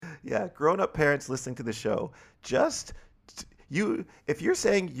Yeah, grown-up parents listening to the show, if you're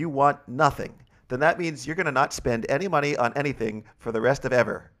saying you want nothing, then that means you're going to not spend any money on anything for the rest of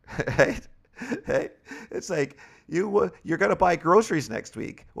ever, right? Hey, it's like you're going to buy groceries next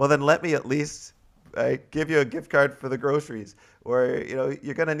week. Well, then let me at least give you a gift card for the groceries. Or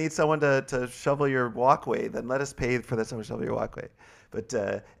you're going to need someone to shovel your walkway. Then let us pay for someone to shovel your walkway. But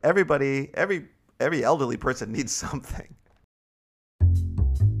every elderly person needs something.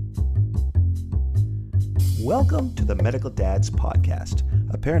 Welcome to the Medical Dads Podcast,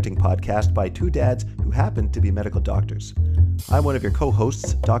 a parenting podcast by two dads who happen to be medical doctors. I'm one of your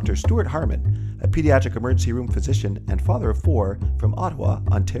co-hosts, Dr. Stuart Harmon, a pediatric emergency room physician and father of 4 from Ottawa,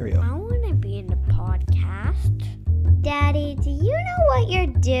 Ontario. I want to be in the podcast. Daddy, do you know what you're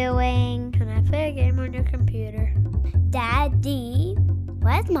doing? Can I play a game on your computer? Daddy,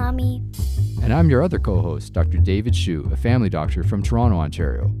 where's Mommy? And I'm your other co-host, Dr. David Shue, a family doctor from Toronto,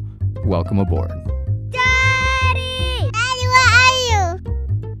 Ontario. Welcome aboard.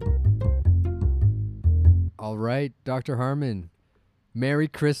 All right, Dr. Harmon, Merry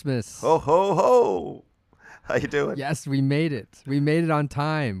Christmas. Ho, ho, ho. How you doing? Yes, we made it. We made it on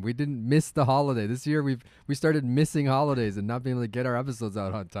time. We didn't miss the holiday. This year we started missing holidays and not being able to get our episodes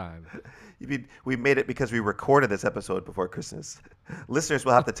out on time. You mean we made it because we recorded this episode before Christmas? Listeners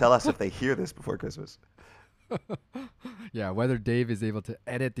will have to tell us if they hear this before Christmas. Yeah, whether Dave is able to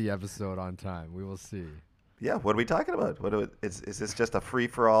edit the episode on time, we will see. Yeah, what are we talking about? Is this just a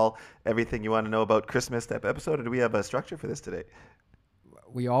free-for-all, everything you want to know about Christmas type episode, or do we have a structure for this today?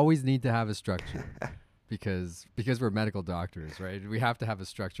 We always need to have a structure because we're medical doctors, right? We have to have a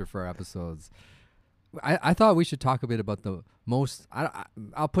structure for our episodes. I thought we should talk a bit about the most,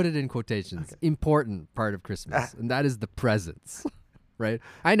 I'll put it in quotations, important part of Christmas, and that is the presents, right?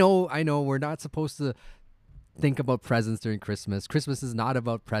 I know we're not supposed to think about presents during Christmas. Christmas is not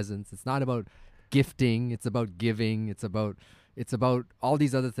about presents. It's not about gifting. It's about giving. It's about all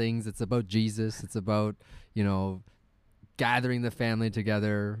these other things. It's about Jesus. It's about, gathering the family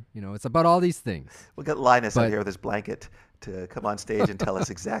together. It's about all these things. We'll get Linus out here with his blanket to come on stage and tell us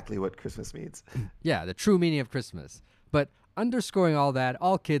exactly what Christmas means. Yeah, the true meaning of Christmas. But underscoring all that,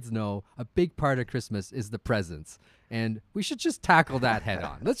 all kids know a big part of Christmas is the presents. And we should just tackle that head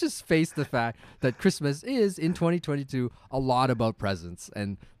on. Let's just face the fact that Christmas is, in 2022, a lot about presents.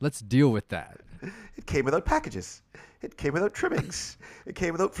 And let's deal with that. It came without packages. It came without trimmings. It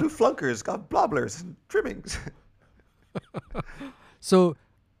came without flunkers, got blobblers and trimmings. So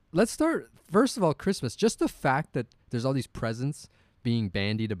let's start, first of all, Christmas. Just the fact that there's all these presents being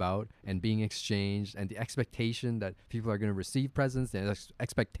bandied about and being exchanged, and the expectation that people are going to receive presents, and the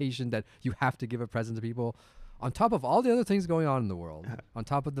expectation that you have to give a present to people, on top of all the other things going on in the world, on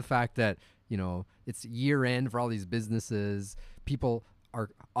top of the fact that, it's year end for all these businesses, people are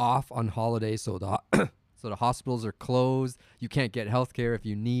off on holidays, so the hospitals are closed. You can't get healthcare if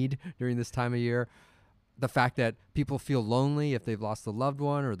you need during this time of year. The fact that people feel lonely if they've lost a loved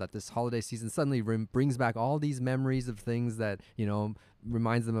one, or that this holiday season suddenly brings back all these memories of things that,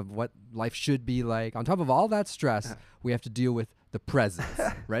 reminds them of what life should be like. On top of all that stress, we have to deal with the presents,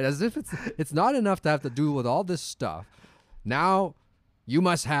 right? As if it's not enough to have to deal with all this stuff. Now you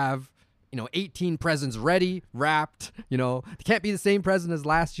must have 18 presents ready, wrapped, it can't be the same present as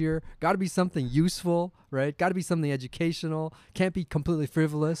last year. Got to be something useful, right? Got to be something educational. Can't be completely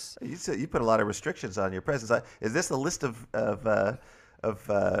frivolous. You put a lot of restrictions on your presents. Is this a list of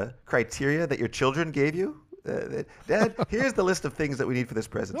criteria that your children gave you? Dad, here's the list of things that we need for this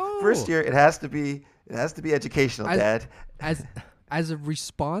present. No. First year, it has to be educational, Dad. As a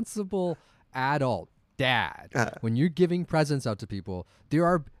responsible adult dad, when you're giving presents out to people, there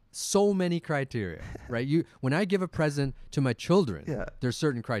are so many criteria, right? When I give a present to my children, there's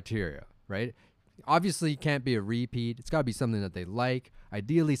certain criteria, right? Obviously, it can't be a repeat. It's got to be something that they like.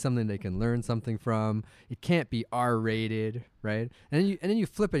 Ideally, something they can learn something from. It can't be R-rated, right? And then you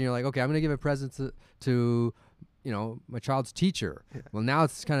flip it and you're like, okay, I'm going to give a present to my child's teacher. Well, now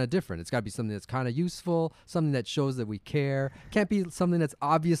it's kind of different. It's got to be something that's kind of useful, something that shows that we care. Can't be something that's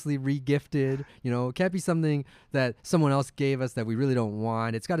obviously re-gifted. It can't be something that someone else gave us that we really don't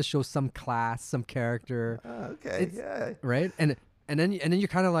want. It's got to show some class, some character. Yeah. Right? And then you're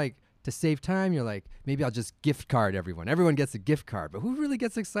kind of like, to save time, you're like, maybe I'll just gift card everyone. Everyone gets a gift card. But who really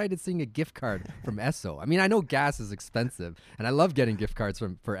gets excited seeing a gift card from Esso? I mean, I know gas is expensive, and I love getting gift cards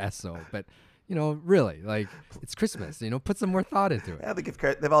for Esso, but really, like, it's Christmas. Put some more thought into it. Yeah, the gift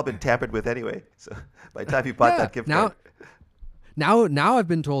card, they've all been tampered with anyway. So by the time you bought that gift card. Now I've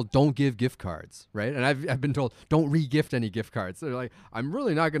been told don't give gift cards, right? And I've been told don't re-gift any gift cards. So they're like, I'm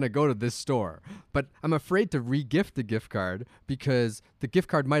really not going to go to this store, but I'm afraid to re-gift the gift card because the gift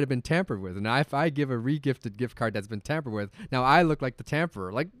card might have been tampered with. And now if I give a re-gifted gift card that's been tampered with, now I look like the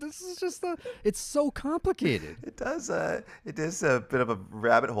tamperer. Like this is just it's so complicated. It does. It is a bit of a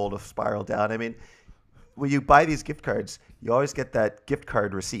rabbit hole to spiral down. I mean, when you buy these gift cards, you always get that gift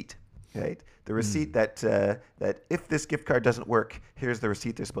card receipt, right? The receipt that if this gift card doesn't work, here's the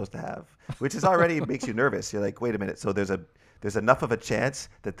receipt they're supposed to have, which is already makes you nervous. You're like, wait a minute. So there's enough of a chance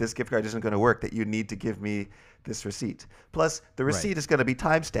that this gift card isn't going to work that you need to give me this receipt. Plus, the receipt is going to be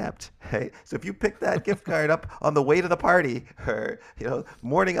time stamped. Right? So if you pick that gift card up on the way to the party or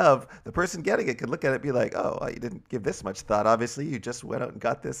morning of, the person getting it could look at it and be like, oh, you didn't give this much thought. Obviously, you just went out and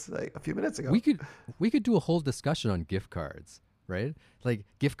got this like a few minutes ago. We could do a whole discussion on gift cards. Right? Like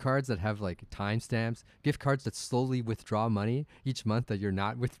gift cards that have like timestamps, gift cards that slowly withdraw money each month that you're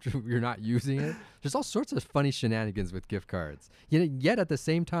not using it. There's all sorts of funny shenanigans with gift cards. Yet at the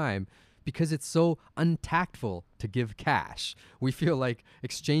same time, because it's so untactful to give cash, we feel like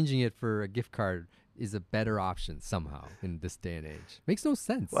exchanging it for a gift card is a better option somehow in this day and age. Makes no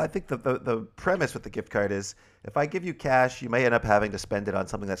sense. Well, I think the premise with the gift card is if I give you cash, you may end up having to spend it on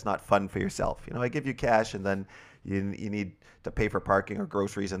something that's not fun for yourself. I give you cash and then you need to pay for parking or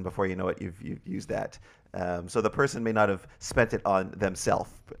groceries, and before you know it, you've used that. So the person may not have spent it on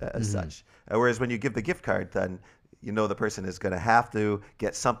themselves as such. Whereas when you give the gift card, then the person is going to have to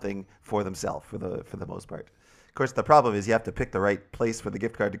get something for themselves for the most part. Of course, the problem is you have to pick the right place for the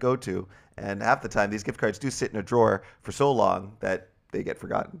gift card to go to, and half the time these gift cards do sit in a drawer for so long that they get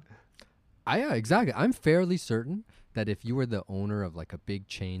forgotten. Yeah, exactly. I'm fairly certain that if you were the owner of like a big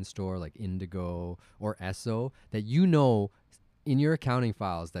chain store like Indigo or Esso, that in your accounting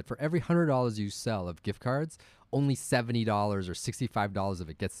files that for every $100 you sell of gift cards, only $70 or $65 of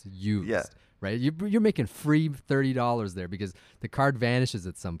it gets used. Yeah. Right? You're making free $30 there because the card vanishes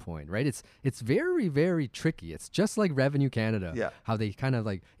at some point, right? It's very, very tricky. It's just like Revenue Canada, how they kind of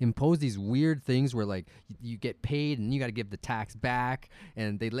like impose these weird things where like you get paid and you got to give the tax back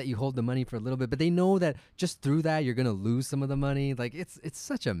and they let you hold the money for a little bit, but they know that just through that you're going to lose some of the money. Like it's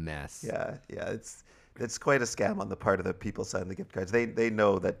such a mess. Yeah, it's quite a scam on the part of the people selling the gift cards. They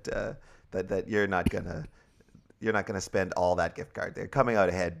know that that you're not gonna spend all that gift card. They're coming out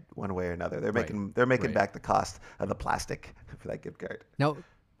ahead one way or another. They're making back the cost of the plastic for that gift card. Now,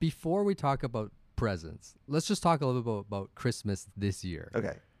 before we talk about presents, let's just talk a little bit about Christmas this year.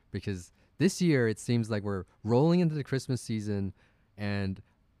 Okay. Because this year it seems like we're rolling into the Christmas season, and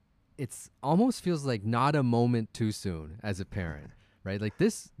it's almost feels like not a moment too soon as a parent. Right? Like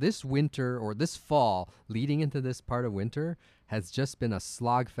this winter or this fall leading into this part of winter has just been a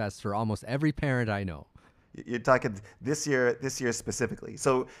slogfest for almost every parent I know. You're talking this year specifically.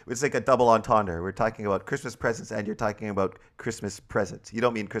 So it's like a double entendre. We're talking about Christmas presents and you're talking about Christmas presents. You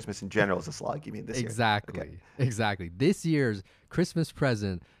don't mean Christmas in general as a slog. You mean this year. Exactly. This year's Christmas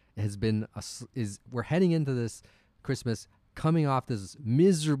present has been we're heading into this Christmas coming off this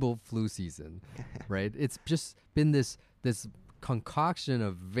miserable flu season, right? It's just been this concoction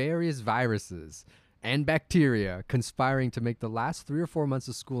of various viruses and bacteria conspiring to make the last 3 or 4 months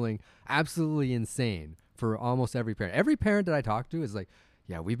of schooling absolutely insane for almost every parent. Every parent that I talk to is like,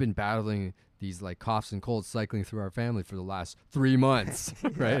 yeah, we've been battling these like coughs and colds cycling through our family for the last 3 months,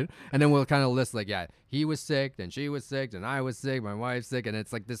 right? And then we'll kind of list like, yeah, he was sick, then she was sick, then I was sick, my wife's sick, and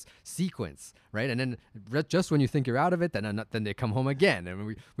it's like this sequence, right? And then just when you think you're out of it, then they come home again,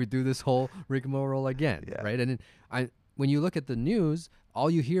 and we do this whole rigmarole again, right? And then when you look at the news,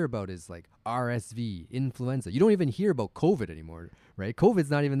 all you hear about is like RSV, influenza. You don't even hear about COVID anymore, right? COVID's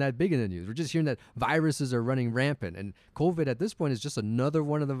not even that big in the news. We're just hearing that viruses are running rampant. And COVID at this point is just another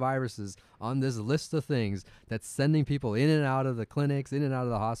one of the viruses on this list of things that's sending people in and out of the clinics, in and out of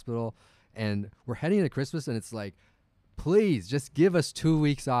the hospital. And we're heading into Christmas and it's like, please just give us 2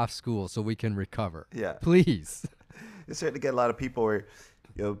 weeks off school so we can recover. Yeah. Please. You're starting to get a lot of people where,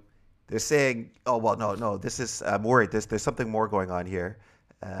 they're saying, "Oh well, no. This is I'm worried. There's something more going on here,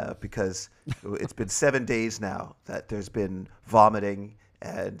 because it's been 7 days now that there's been vomiting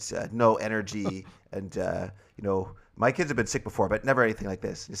and no energy, and my kids have been sick before, but never anything like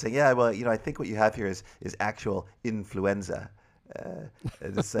this." You're saying, "Yeah, well, I think what you have here is actual influenza."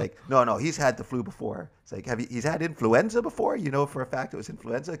 And it's like, no, he's had the flu before. It's like, he's had influenza before? You know for a fact it was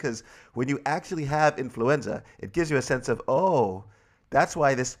influenza? Because when you actually have influenza, it gives you a sense of, oh, that's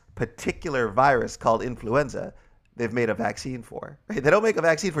why this particular virus called influenza, they've made a vaccine for. Right? They don't make a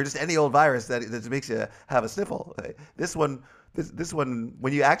vaccine for just any old virus that makes you have a sniffle. Right? This one, this one,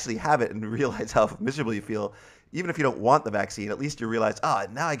 when you actually have it and realize how miserable you feel, even if you don't want the vaccine, at least you realize,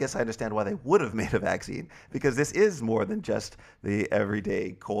 now I guess I understand why they would have made a vaccine, because this is more than just the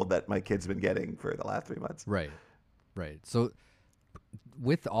everyday cold that my kid's been getting for the last 3 months. Right. So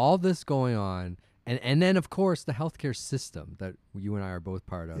with all this going on, and then of course the healthcare system that you and I are both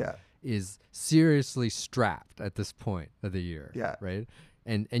part of is seriously strapped at this point of the year. Yeah. Right.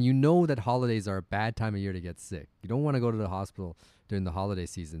 And you know that holidays are a bad time of year to get sick. You don't want to go to the hospital during the holiday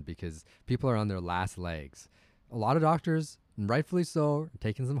season because people are on their last legs. A lot of doctors, and rightfully so, are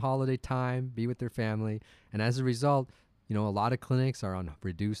taking some holiday time, be with their family. And as a result, a lot of clinics are on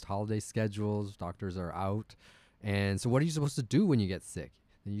reduced holiday schedules. Doctors are out. And so what are you supposed to do when you get sick?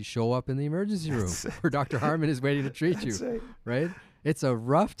 And you show up in the emergency room where Dr. Harmon is waiting to treat you, right? It's a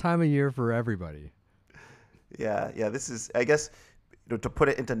rough time of year for everybody. Yeah. This is, I guess, to put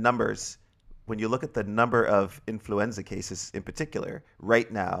it into numbers, when you look at the number of influenza cases in particular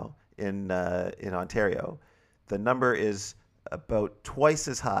right now in Ontario, the number is about twice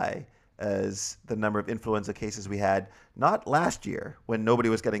as high as the number of influenza cases we had, not last year when nobody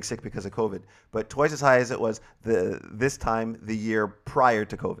was getting sick because of COVID, but twice as high as it was this time the year prior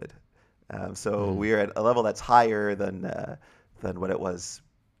to COVID. So we are at a level that's higher than what it was,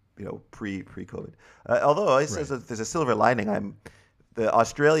 pre-COVID. Although there's a silver lining. The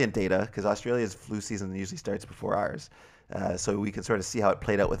Australian data, because Australia's flu season usually starts before ours, so we can sort of see how it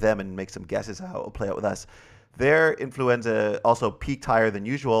played out with them and make some guesses how it will play out with us. Their influenza also peaked higher than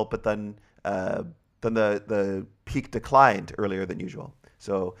usual, but then the peak declined earlier than usual.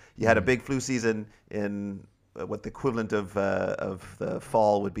 So you had a big flu season in what the equivalent of the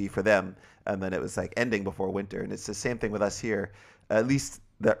fall would be for them, and then it was like ending before winter. And it's the same thing with us here. At least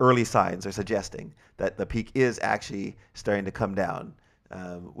the early signs are suggesting that the peak is actually starting to come down,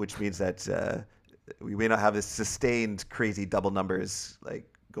 which means that we may not have this sustained crazy double numbers like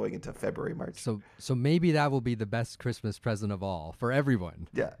going into February, March. So maybe that will be the best Christmas present of all for everyone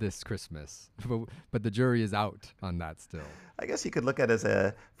this Christmas. But the jury is out on that still. I guess you could look at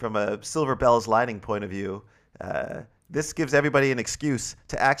it from a silver bells lining point of view. This gives everybody an excuse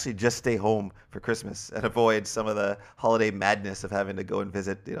to actually just stay home for Christmas and avoid some of the holiday madness of having to go and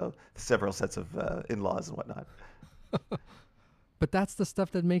visit, several sets of in-laws and whatnot. But that's the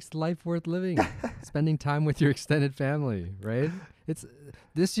stuff that makes life worth living. Spending time with your extended family, right?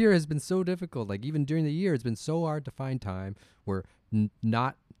 This year has been so difficult. Like even during the year, it's been so hard to find time where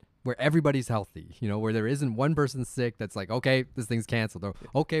where everybody's healthy, where there isn't one person sick that's like, okay, this thing's canceled, or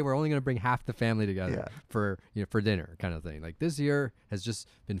okay, we're only going to bring half the family together for dinner kind of thing. Like this year has just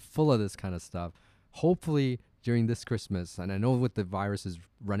been full of this kind of stuff. Hopefully during this Christmas, and I know with the virus is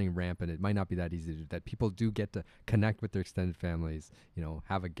running rampant, it might not be that easy to do, that people do get to connect with their extended families,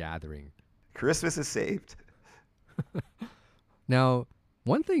 have a gathering. Christmas is saved. Now,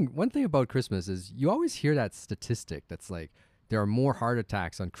 one thing about Christmas is you always hear that statistic that's like, there are more heart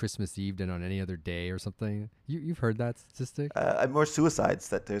attacks on Christmas Eve than on any other day or something. You've heard that statistic? More suicides,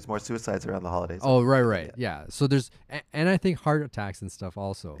 that there's more suicides around the holidays. Oh, right. Yeah. So there's, and I think heart attacks and stuff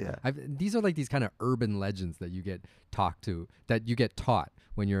also. Yeah. These are like these kind of urban legends that you get taught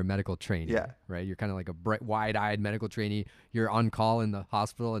when you're a medical trainee. Yeah. Right? You're kind of like a bright, wide-eyed medical trainee. You're on call in the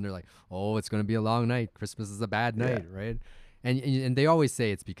hospital and they're like, oh, it's going to be a long night. Christmas is a bad night, right? And they always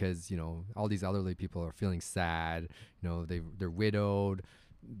say it's because, all these elderly people are feeling sad, they're widowed,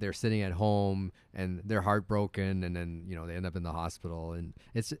 they're sitting at home and they're heartbroken, and then, they end up in the hospital. And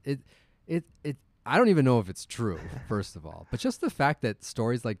I don't even know if it's true, first of all, but just the fact that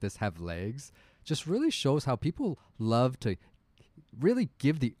stories like this have legs just really shows how people love to really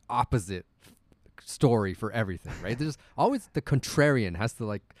give the opposite story for everything, right? There's always the contrarian has to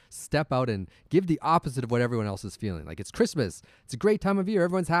like step out and give the opposite of what everyone else is feeling. Like it's Christmas, it's a great time of year,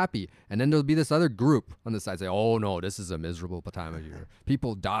 everyone's happy, and then there'll be this other group on the side say, oh no, this is a miserable time of year,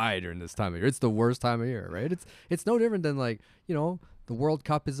 people die during this time of year, it's the worst time of year, right? It's no different than like, the World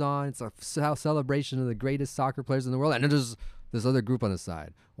Cup is on, it's a celebration of the greatest soccer players in the world, and then there's this other group on the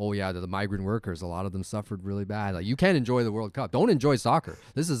side. Oh yeah, the migrant workers, a lot of them suffered really bad. Like you can't enjoy the World Cup. Don't enjoy soccer.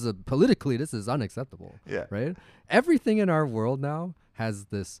 This is politically unacceptable. Yeah. Right? Everything in our world now has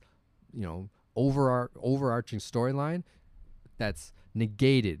this, overarching storyline that's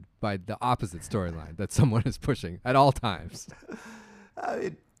negated by the opposite storyline that someone is pushing at all times.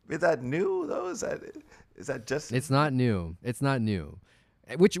 Is that new though? Is that just? It's not new. It's not new.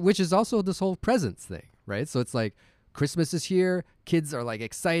 Which is also this whole presents thing, right? So it's like, Christmas is here. Kids are like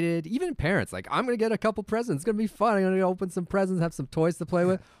excited. Even parents, like, I'm going to get a couple presents. It's going to be fun. I'm going to open some presents, have some toys to play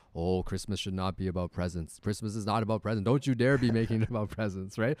with. oh, Christmas should not be about presents. Christmas is not about presents. Don't you dare be making it about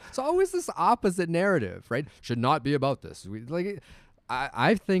presents, right? So always this opposite narrative, right? Should not be about this.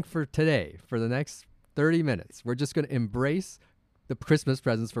 I think for today, for the next 30 minutes, we're just going to embrace the Christmas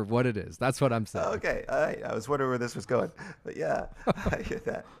presents for what it is. That's what I'm saying. Okay, all right. I was wondering where this was going, but yeah, I hear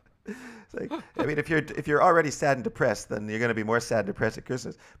that. It's like, I mean, if you're already sad and depressed, then you're going to be more sad and depressed at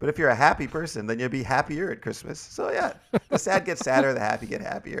Christmas. But if you're a happy person, then you'll be happier at Christmas. So yeah, the sad get sadder, the happy get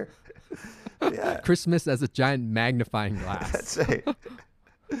happier. Yeah, Christmas as a giant magnifying glass. that's right.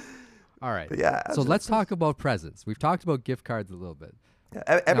 All right. But yeah, So let's talk about presents. We've talked about gift cards a little bit.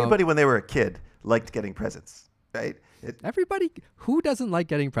 Everybody, when they were a kid, liked getting presents, right? Everybody, who doesn't like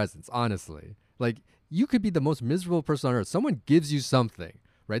getting presents, honestly? Like, you could be the most miserable person on earth. Someone gives you something,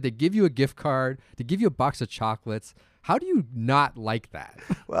 right? They give you a gift card, they give you a box of chocolates. How do you not like that?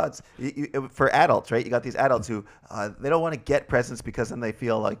 Well, it's for adults, right? You got these adults who they don't want to get presents because then they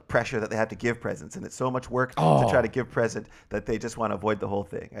feel like pressure that they have to give presents, and it's so much work to try to give present that they just want to avoid the whole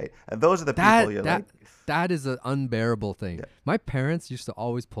thing, right? And those are the people you're like. That is an unbearable thing. Yeah. My parents used to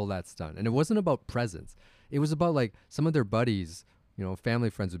always pull that stunt, and it wasn't about presents. It was about like some of their buddies, family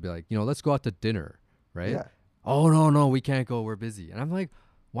friends would be like, let's go out to dinner, right? Yeah. Oh no, we can't go. We're busy. And I'm like,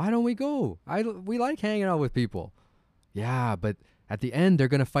 why don't we go? We like hanging out with people. Yeah, but at the end, they're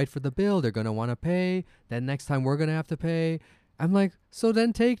going to fight for the bill. They're going to want to pay. Then next time we're going to have to pay. I'm like, so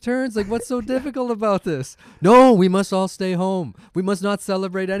then take turns. Like, what's so difficult about this? No, we must all stay home. We must not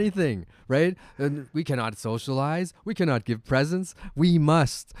celebrate anything, right? And we cannot socialize. We cannot give presents. We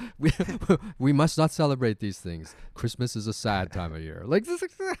must not celebrate these things. Christmas is a sad time of year. Like,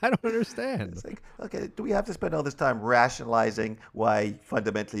 I don't understand. It's like, okay, do we have to spend all this time rationalizing why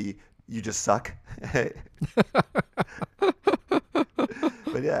fundamentally you just suck?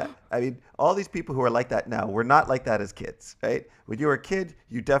 But yeah, I mean, all these people who are like that now were not like that as kids, right? When you were a kid,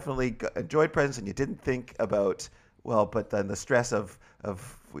 you definitely enjoyed presents and you didn't think about, well, but then the stress of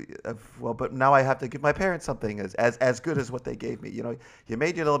well, but now I have to give my parents something as good as what they gave me. You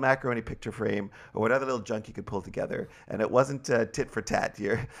made your little macaroni picture frame or whatever little junk you could pull together, and it wasn't tit for tat.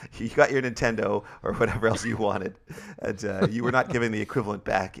 You got your Nintendo or whatever else you wanted, and you were not giving the equivalent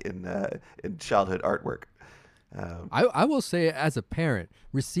back in childhood artwork. I will say, as a parent,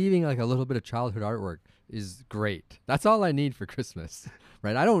 receiving like a little bit of childhood artwork is great. That's all I need for Christmas,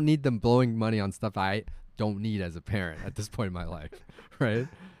 right? I don't need them blowing money on stuff I don't need as a parent at this point in my life, right?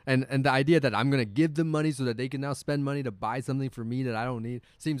 And the idea that I'm going to give them money so that they can now spend money to buy something for me that I don't need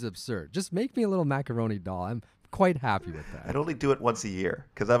seems absurd. Just make me a little macaroni doll. I'm quite happy with that. I'd only do it once a year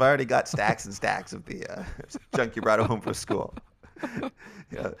because I've already got stacks and stacks of the junk you brought home from school.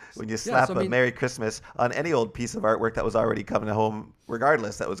 When you slap a Merry Christmas on any old piece of artwork that was already coming home,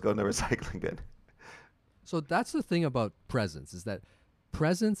 regardless, that was going to the recycling bin. So that's the thing about presents, is that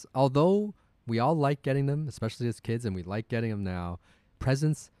presents, although we all like getting them, especially as kids, and we like getting them now,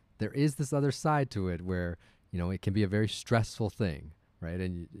 presents, there is this other side to it where, it can be a very stressful thing, right?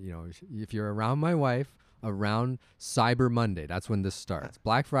 And, if you're around my wife, around Cyber Monday, that's when this starts.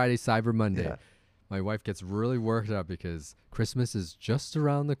 Black Friday, Cyber Monday. Yeah. My wife gets really worked up because Christmas is just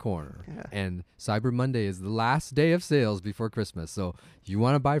around the corner. Yeah. And Cyber Monday is the last day of sales before Christmas. So you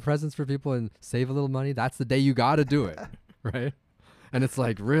want to buy presents for people and save a little money, that's the day you got to do it, right? And it's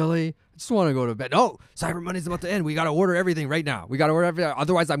like, really? I just want to go to bed. No, Cyber Monday's about to end. We got to order everything right now. We got to order everything.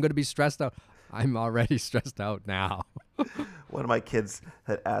 Otherwise, I'm going to be stressed out. I'm already stressed out now. One of my kids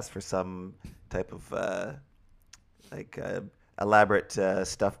had asked for some type of elaborate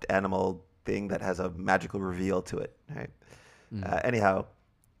stuffed animal thing that has a magical reveal to it. Right? Anyhow,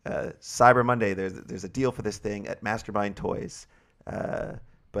 Cyber Monday, there's a deal for this thing at Mastermind Toys,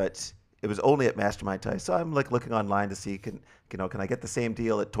 but it was only at Mastermind Toys. So I'm like looking online to see can I get the same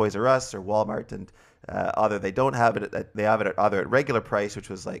deal at Toys R Us or Walmart, and either they don't have it, they have it either at regular price, which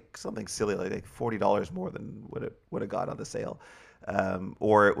was like something silly like $40 more than what it would have got on the sale,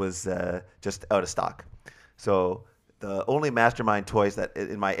 or it was just out of stock. So the only Mastermind Toys that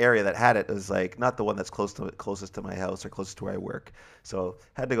in my area that had it was like not the one that's closest to my house or closest to where I work. So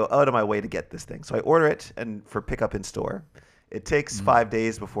had to go out of my way to get this thing. So I order it and for pickup in store. It takes 5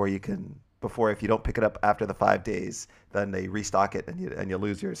 days before if you don't pick it up after the 5 days, then they restock it and you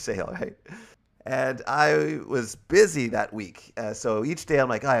lose your sale, right? And I was busy that week. So each day I'm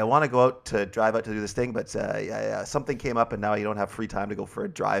like, I want to drive out to do this thing, but something came up and now you don't have free time to go for a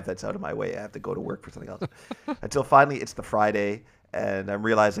drive that's out of my way. I have to go to work for something else. Until finally it's the Friday and I'm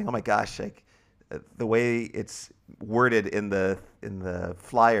realizing, oh my gosh, like the way it's worded in the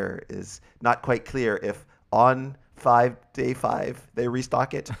flyer is not quite clear if on day 5 they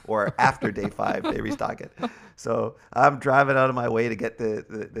restock it, or after day 5 they restock it. So I'm driving out of my way to get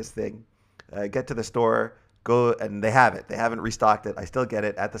this thing, get to the store, go, and they have it. They haven't restocked it. I still get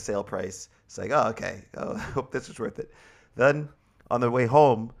it at the sale price. It's like, oh, okay. Oh, I hope this was worth it. Then on the way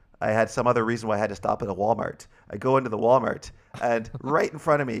home, I had some other reason why I had to stop at a Walmart. I go into the Walmart, and right in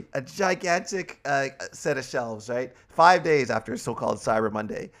front of me, a gigantic set of shelves, right? 5 days after so-called Cyber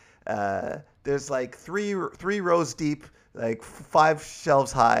Monday. There's like three rows deep, like 5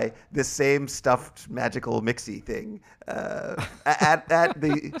 shelves high, this same stuffed magical mixie thing at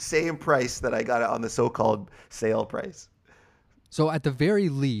the same price that I got it on the so-called sale price. So at the very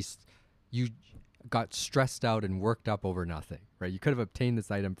least, you got stressed out and worked up over nothing, right? You could have obtained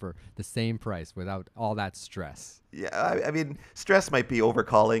this item for the same price without all that stress. Yeah, I mean, stress might be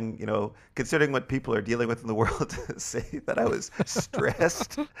overcalling, considering what people are dealing with in the world, to say that I was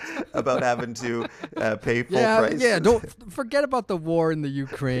stressed about having to pay full price. Yeah, don't forget about the war in the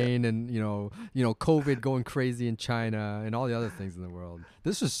Ukraine and, COVID going crazy in China and all the other things in the world.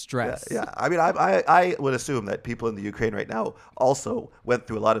 This was stress. Yeah. I mean, I would assume that people in the Ukraine right now also went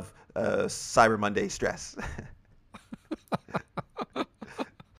through a lot of Cyber Monday stress.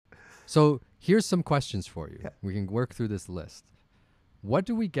 So here's some questions for you. Yeah. We can work through this list. What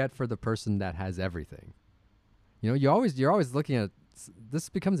do we get for the person that has everything? You're always looking at this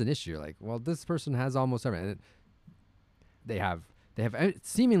becomes an issue. Like, well, this person has almost everything. They have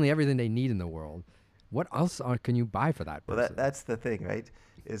seemingly everything they need in the world. What else can you buy for that person? Well, that's the thing, right?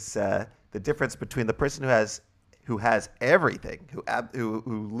 Is the difference between the person who has everything,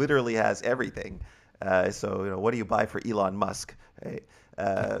 who literally has everything. So what do you buy for Elon Musk, right?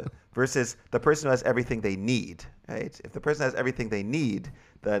 Versus the person who has everything they need, right? If the person has everything they need,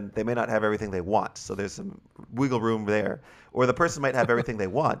 then they may not have everything they want. So there's some wiggle room there. Or the person might have everything they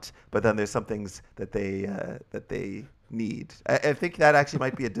want, but then there's some things that they need. I think that actually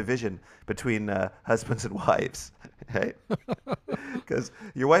might be a division between husbands and wives, right? Because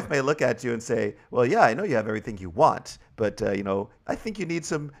your wife may look at you and say, well, yeah, I know you have everything you want, but, I think you need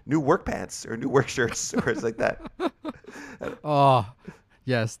some new work pants or new work shirts or things like that. Oh,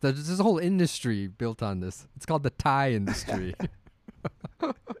 yes. There's this whole industry built on this. It's called the tie industry.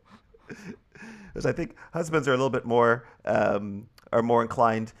 Because I think husbands are a little bit more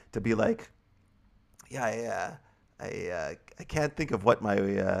inclined to be like, yeah, I can't think of what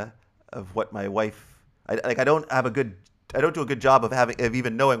my wife. I don't do a good job of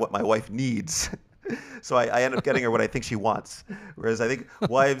even knowing what my wife needs. So I end up getting her what I think she wants. Whereas I think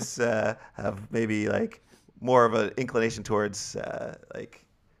wives have maybe like more of an inclination towards I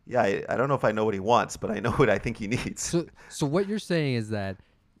don't know if I know what he wants, but I know what I think he needs. So what you're saying is that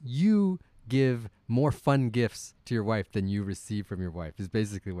you give more fun gifts to your wife than you receive from your wife is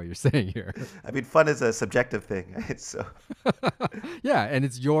basically what you're saying here. I mean, fun is a subjective thing, right? So yeah, and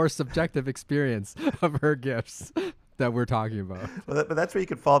it's your subjective experience of her gifts that we're talking about. Well, but that's where you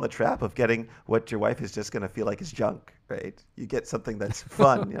could fall in the trap of getting what your wife is just going to feel like is junk, right? You get something that's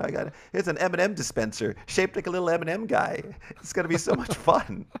fun. Here's an M&M dispenser shaped like a little M&M guy. It's going to be so much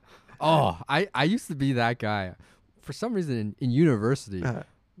fun. Oh, I used to be that guy. For some reason in university,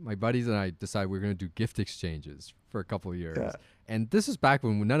 my buddies and I decided we were going to do gift exchanges for a couple of years. Yeah. And this was back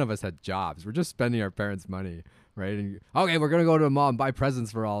when none of us had jobs. We're just spending our parents' money, right? And okay, we're going to go to a mall and buy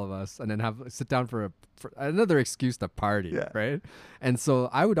presents for all of us and then sit down for another excuse to party, right? And so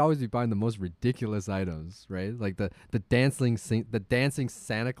I would always be buying the most ridiculous items, right? Like the dancing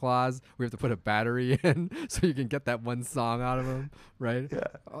Santa Claus. We have to put a battery in so you can get that one song out of him, right? Yeah.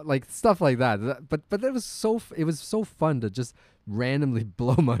 Like stuff like that. But it was so fun to just randomly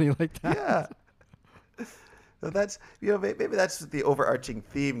blow money like that. Yeah. So that's maybe that's the overarching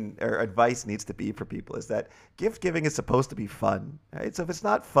theme or advice needs to be for people is that gift giving is supposed to be fun, right? So if it's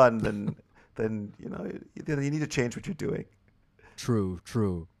not fun, then you need to change what you're doing. True.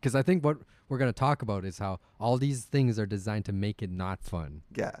 Because I think what we're going to talk about is how all these things are designed to make it not fun.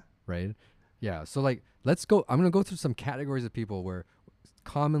 Yeah. Right. Yeah. So let's go. I'm going to go through some categories of people where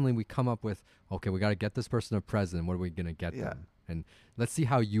commonly we come up with, okay, we got to get this person a present. What are we going to get them? And let's see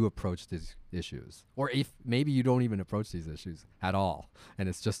how you approach these issues. Or if maybe you don't even approach these issues at all, and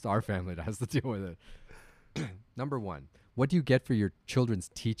it's just our family that has to deal with it. Number 1, what do you get for your children's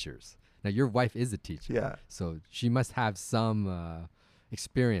teachers? Now, your wife is a teacher. Yeah. So she must have some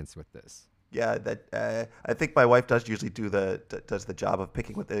experience with this. Yeah, I think my wife does usually does the job of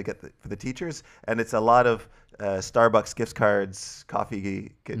picking what they get for the teachers, and it's a lot of Starbucks gift cards,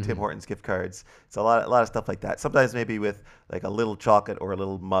 coffee, Tim Hortons gift cards. It's a lot of stuff like that. Sometimes maybe with like a little chocolate or a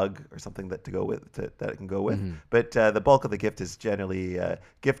little mug or something that to go with that it can go with. But the bulk of the gift is generally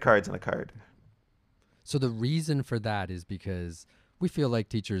gift cards and a card. So the reason for that is because we feel like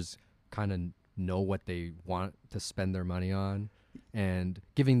teachers kind of know what they want to spend their money on, and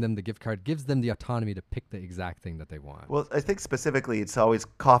giving them the gift card gives them the autonomy to pick the exact thing that they want. Well, I think specifically it's always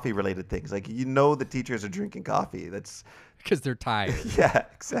coffee-related things. Like, you know, the teachers are drinking coffee. That's Because they're tired. yeah,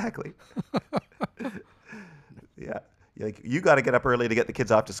 exactly. Yeah. Like, you got to get up early to get the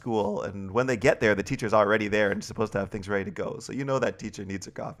kids off to school, and when they get there, the teacher's already there and supposed to have things ready to go. So you know that teacher needs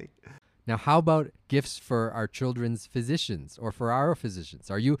her coffee. Now, how about gifts for our children's physicians or for our physicians?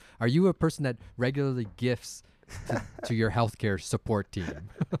 Are you a person that regularly gifts to your healthcare support team?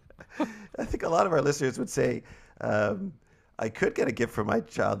 I think a lot of our listeners would say, I could get a gift for my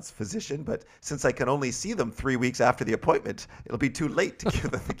child's physician, but since I can only see them 3 weeks after the appointment, it'll be too late to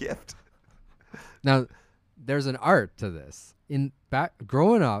give them the gift. Now, there's an art to this.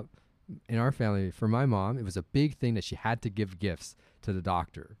 Growing up in our family, for my mom, it was a big thing that she had to give gifts to the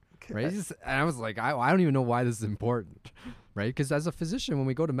doctor. Okay. Right? And I was like, I don't even know why this is important, right? Because as a physician, when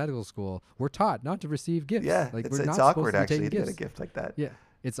we go to medical school, we're taught not to receive gifts. Yeah, like it's we're not awkward supposed to be actually taking to get a gifts. gift like that. Yeah,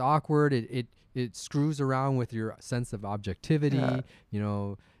 it's awkward. It screws around with your sense of objectivity. Yeah. You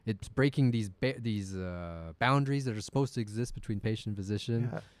know, it's breaking these boundaries that are supposed to exist between patient and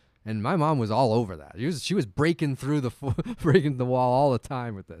physician. Yeah. And my mom was all over that. She was breaking through breaking the wall all the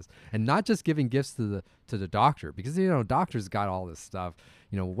time with this, and not just giving gifts to the doctor, because doctors got all this stuff.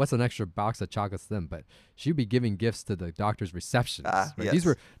 What's an extra box of chocolates to them? But she'd be giving gifts to the doctor's receptionist. Right?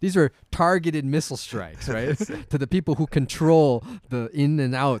 Yes. These were targeted missile strikes, right? To the people who control the in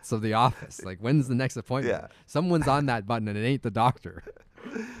and outs of the office. Like, when's the next appointment? Yeah. Someone's on that button, and it ain't the doctor.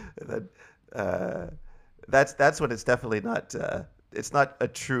 And then, that's when it's definitely not. It's not a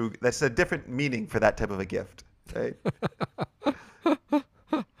true. That's a different meaning for that type of a gift, right?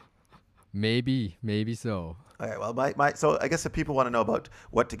 Maybe so. All right. Well, so I guess if people want to know about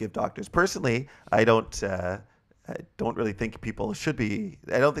what to give doctors, personally, I don't really think people should be.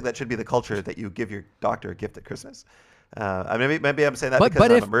 I don't think that should be the culture that you give your doctor a gift at Christmas. Maybe I'm saying that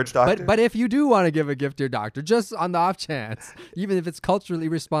because I'm a merge doctor. But if you do want to give a gift to your doctor, just on the off chance, even if it's culturally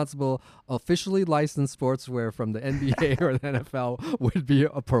responsible, officially licensed sportswear from the NBA or the NFL would be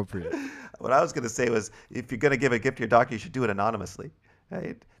appropriate. What I was going to say was, if you're going to give a gift to your doctor, you should do it anonymously.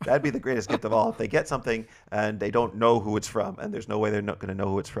 Right? That'd be the greatest gift of all. If they get something and they don't know who it's from, and there's no way they're not going to know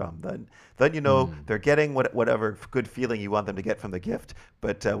who it's from, then they're getting whatever good feeling you want them to get from the gift,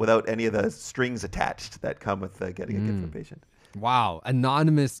 but without any of the strings attached that come with getting a gift from a patient. Wow,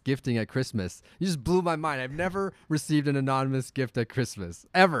 anonymous gifting at Christmas. You just blew my mind. I've never received an anonymous gift at Christmas,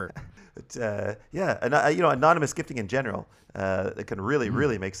 ever. But anonymous gifting in general, it can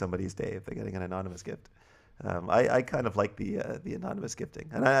really make somebody's day if they're getting an anonymous gift. I kind of like the anonymous gifting,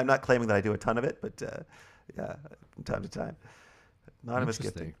 and I'm not claiming that I do a ton of it, but from time to time, anonymous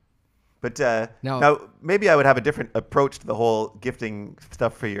gifting. But now maybe I would have a different approach to the whole gifting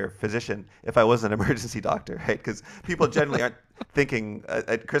stuff for your physician if I was an emergency doctor, right? Because people generally aren't thinking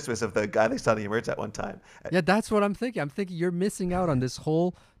at Christmas of the guy they saw in the emergency at one time. Yeah, that's what I'm thinking. I'm thinking you're missing out on this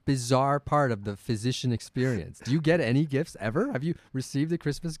whole bizarre part of the physician experience. Do you get any gifts ever? Have you received a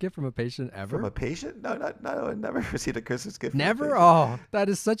Christmas gift from a patient ever? From a patient? No, I never received a Christmas gift. Never? Oh, that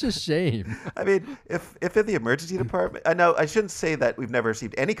is such a shame. I mean, if in the emergency department, I know I shouldn't say that we've never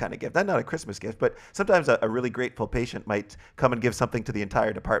received any kind of gift. That's not a Christmas gift, but sometimes a really grateful patient might come and give something to the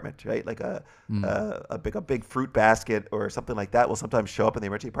entire department, right? Like a big fruit basket or something like that will sometimes show up in the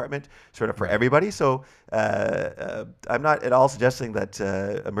emergency department, sort of for everybody. So I'm not at all suggesting that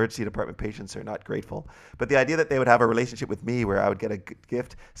emergency department patients are not grateful, but the idea that they would have a relationship with me where I would get a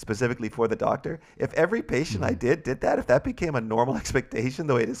gift specifically for the doctor, if every patient I did that, if that became a normal expectation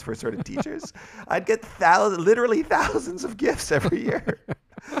the way it is for sort of teachers, I'd get literally thousands of gifts every year.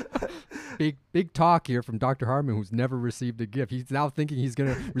 Big talk here from Dr. Harmon, who's never received a gift. He's now thinking he's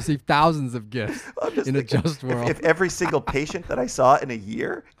going to receive thousands of gifts in a just world. If every single patient that I saw in a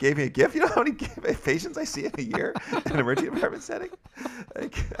year gave me a gift, you know how many patients I see in a year in an emergency department setting?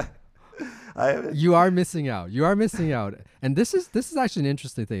 You are missing out. And this is actually an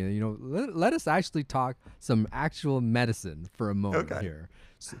interesting thing. Let us actually talk some actual medicine for a moment here.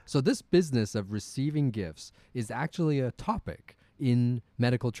 So this business of receiving gifts is actually a topic in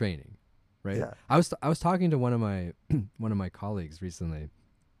medical training, right? Yeah. I was talking to one of my colleagues recently.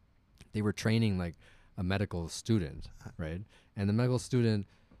 They were training like a medical student, right? And the medical student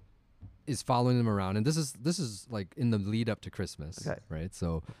is following them around, and this is like in the lead up to Christmas, right?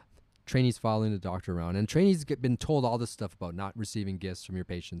 So trainees following the doctor around, and trainees been told all this stuff about not receiving gifts from your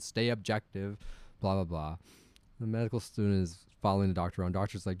patients, stay objective, blah blah blah. The medical student is following the doctor around.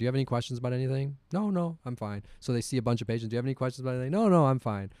 Doctor's like, do you have any questions about anything? No, I'm fine. So they see a bunch of patients. Do you have any questions about anything? No, I'm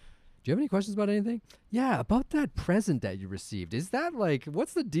fine. you have any questions about anything? Yeah, about that present that you received. Is that like,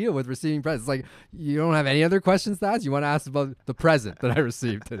 what's the deal with receiving presents? Like, you don't have any other questions to ask? You want to ask about the present that I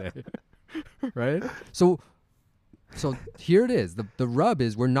received today, right? So here it is. The rub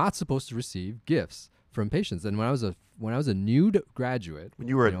is we're not supposed to receive gifts from patients. And when I was a nude graduate. When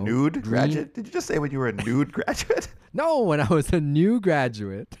you were a nude graduate? Did you just say when you were a nude graduate? No, when I was a new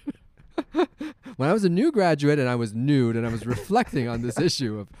graduate. When I was a new graduate and I was nude and I was reflecting on this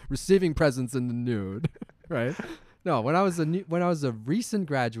issue of receiving presents in the nude, right? No, when I was a recent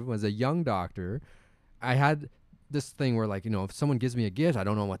graduate, when I was a young doctor, I had this thing where, like, if someone gives me a gift, I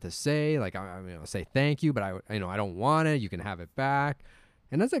don't know what to say. Like, I say thank you, but I don't want it. You can have it back.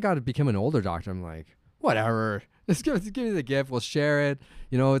 And as I got to become an older doctor, I'm like, whatever. Just give me the gift. We'll share it.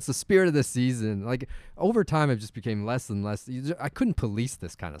 It's the spirit of the season. Like, over time, it just became less and less. I couldn't police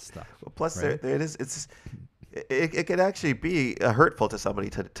this kind of stuff. Well, plus, right? there it is. It could actually be hurtful to somebody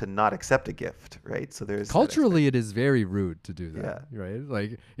to not accept a gift, right? So there's culturally, it is very rude to do that, right?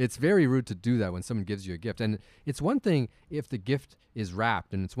 Like, it's very rude to do that when someone gives you a gift. And it's one thing if the gift is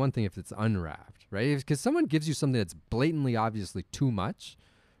wrapped, and it's one thing if it's unwrapped, right? Because someone gives you something that's blatantly, obviously too much,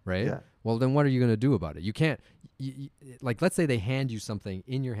 right? Yeah. Well, then what are you going to do about it? You can't, like, let's say they hand you something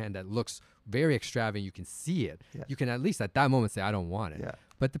in your hand that looks very extravagant. You can see it. Yeah. You can at least at that moment say, I don't want it. Yeah.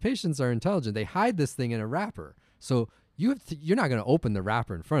 But the patients are intelligent. They hide this thing in a wrapper. So you're not going to open the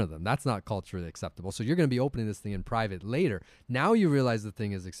wrapper in front of them. That's not culturally acceptable. So you're going to be opening this thing in private later. Now you realize the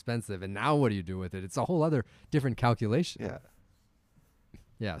thing is expensive. And now what do you do with it? It's a whole other different calculation. Yeah.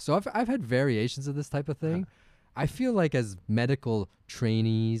 Yeah. So I've had variations of this type of thing. I feel like as medical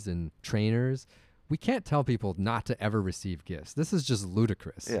trainees and trainers, we can't tell people not to ever receive gifts. This is just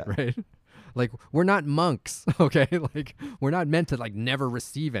ludicrous, right? Like, we're not monks, okay? Like, we're not meant to, like, never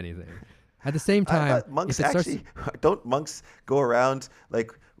receive anything. At the same time, monks actually don't monks go around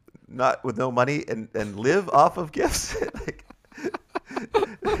like not with no money and live off of gifts? Like,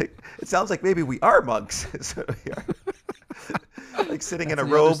 it sounds like maybe we are monks. Is what we are. Like sitting in a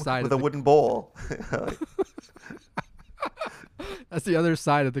robe with a wooden bowl. That's the other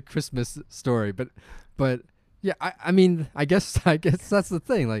side of the Christmas story. But yeah, I mean, I guess that's the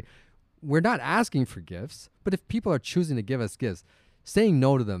thing. Like, we're not asking for gifts, but if people are choosing to give us gifts, saying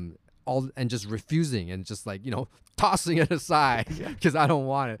no to them and just refusing and just, like, tossing it aside because I don't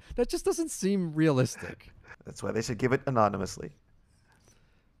want it, that just doesn't seem realistic. That's why they should give it anonymously.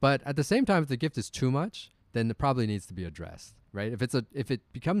 But at the same time, if the gift is too much, then it probably needs to be addressed, right? If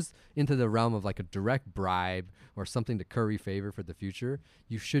it becomes into the realm of like a direct bribe or something to curry favor for the future,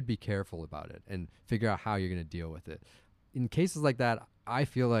 you should be careful about it and figure out how you're going to deal with it. In cases like that, I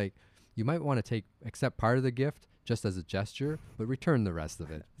feel like you might want to accept part of the gift just as a gesture, but return the rest of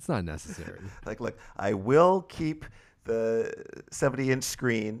it. It's not necessary. Like, look, I will keep the 70-inch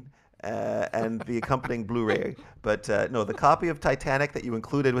screen and the accompanying Blu-ray, but no, the copy of Titanic that you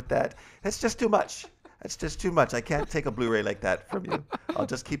included with that's just too much. That's just too much. I can't take a Blu-ray like that from you. I'll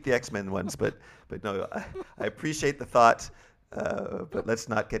just keep the X-Men ones, but no, I appreciate the thought, but let's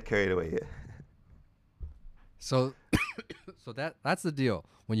not get carried away. So that's the deal.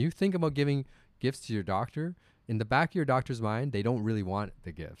 When you think about giving gifts to your doctor, in the back of your doctor's mind, they don't really want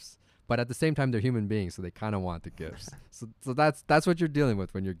the gifts. But at the same time, they're human beings, so they kind of want the gifts. So that's what you're dealing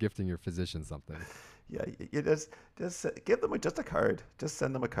with when you're gifting your physician something. Yeah, you just give them just a card. Just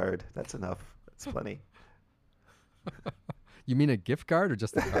send them a card. That's enough. That's plenty. You mean a gift card or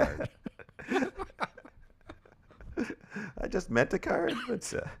just a card? I just meant a card.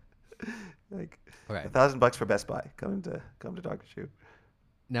 But like okay. $1,000 for Best Buy. Come to Dr. Shu.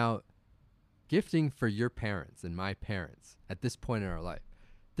 Now, gifting for your parents and my parents at this point in our life,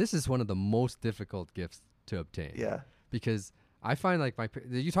 this is one of the most difficult gifts to obtain. Yeah. Because I find like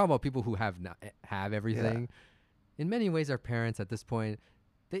you talk about people who have everything. Yeah. In many ways, our parents at this point,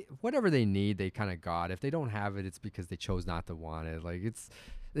 whatever they need, they kind of got. If they don't have it, it's because they chose not to want it. Like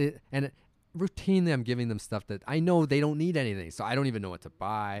routinely I'm giving them stuff that I know they don't need anything, so I don't even know what to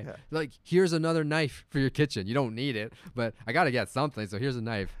buy. Yeah. Like, here's another knife for your kitchen. You don't need it, but I got to get something, so here's a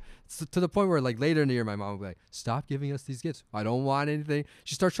knife. So to the point where, like, later in the year, my mom would be like, stop giving us these gifts. I don't want anything.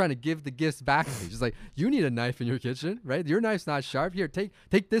 She starts trying to give the gifts back to me. She's like, you need a knife in your kitchen, right? Your knife's not sharp. Here,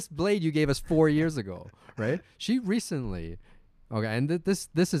 take this blade you gave us 4 years ago, right? She recently, okay, and this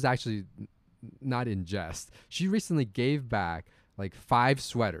is actually not in jest. She recently gave back, like, 5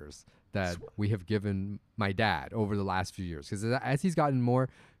 sweaters that we have given my dad over the last few years. Because as he's gotten more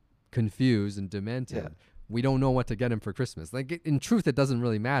confused and demented, we don't know what to get him for Christmas. Like, in truth, it doesn't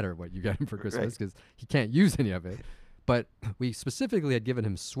really matter what you get him for Christmas because he can't use any of it. But we specifically had given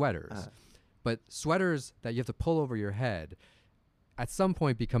him sweaters. But sweaters that you have to pull over your head, at some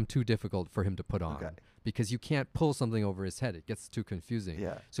point become too difficult for him to put on. Okay. Because you can't pull something over his head. It gets too confusing.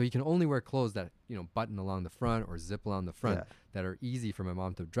 Yeah. So he can only wear clothes that, button along the front or zip along the front Yeah. that are easy for my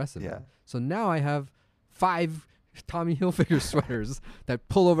mom to dress him Yeah. in. So now I have 5 Tommy Hilfiger sweaters that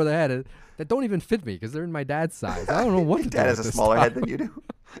pull over the head that don't even fit me because they're in my dad's size. I don't know what to do Dad with has a this smaller head stuff. than you do.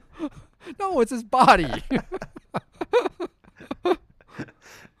 No, it's his body.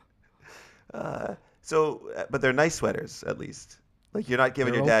 But they're nice sweaters at least. Like you're not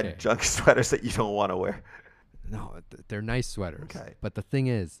giving They're your dad okay. junk sweaters that you don't want to wear. No, they're nice sweaters. Okay. But the thing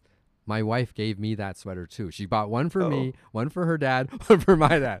is, my wife gave me that sweater too. She bought one for me, Oh. one for her dad, one for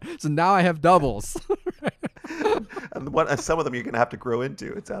my dad. So now I have doubles. And some of them you're gonna have to grow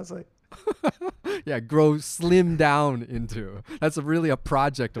into. It sounds like. Yeah, grow slim down into. That's really a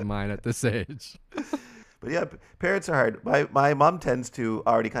project of mine at this age. But yeah, parents are hard. My mom tends to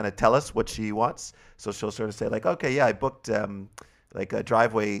already kind of tell us what she wants, so she'll sort of say like, okay, yeah, I booked like a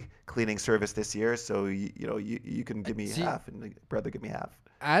driveway cleaning service this year, so you can give me See- half, and the brother give me half.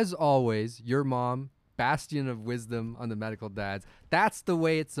 As always, your mom, bastion of wisdom on the medical dads. That's the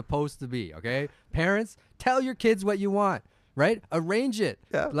way it's supposed to be, okay? Parents, tell your kids what you want, right? Arrange it.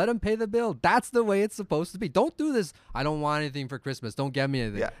 Yeah. Let them pay the bill. That's the way it's supposed to be. Don't do this, I don't want anything for Christmas. Don't get me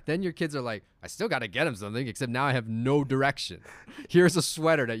anything. Yeah. Then your kids are like, I still got to get him something, except now I have no direction. Here's a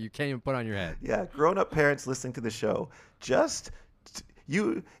sweater that you can't even put on your head. Yeah, grown-up parents listening to the show,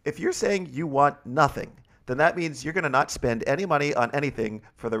 if you're saying you want nothing, then that means you're going to not spend any money on anything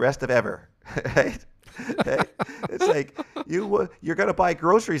for the rest of ever, right? Okay? It's like you're going to buy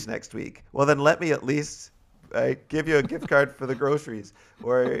groceries next week. Well, then let me at least give you a gift card for the groceries.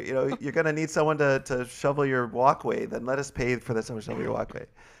 Or you're going to need someone to shovel your walkway. Then let us pay for someone to shovel your walkway.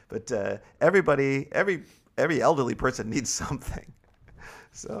 But every elderly person needs something.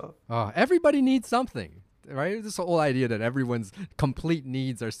 So Everybody needs something, right? This whole idea that everyone's complete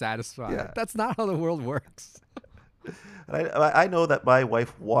needs are satisfied. Yeah. That's not how the world works. and I know that my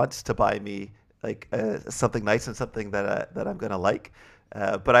wife wants to buy me like something nice and something that I'm gonna like.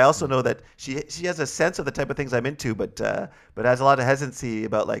 But I also know that she has a sense of the type of things I'm into, but has a lot of hesitancy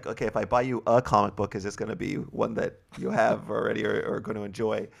about like, okay, if I buy you a comic book, is this going to be one that you have already or going to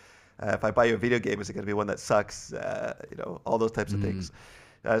enjoy? If I buy you a video game, is it going to be one that sucks? All those types of things.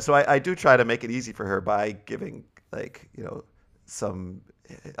 So I do try to make it easy for her by giving like some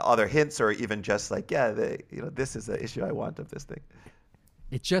other hints or even just like, this is the issue I want of this thing.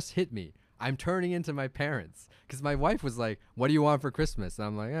 It just hit me. I'm turning into my parents because my wife was like, "What do you want for Christmas?" And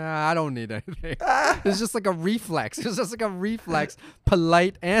I'm like, I don't need anything. It's just like a reflex. It's just like a reflex,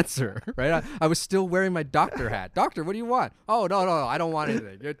 polite answer, right? I was still wearing my doctor hat. Doctor, what do you want? Oh, no, I don't want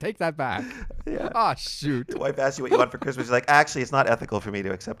anything. Take that back. Yeah. Oh, shoot. The wife asks you what you want for Christmas. You're like, actually, it's not ethical for me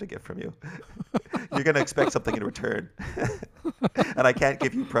to accept a gift from you. You're going to expect something in return. And I can't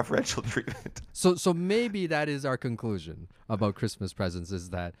give you preferential treatment. So maybe that is our conclusion about Christmas presents is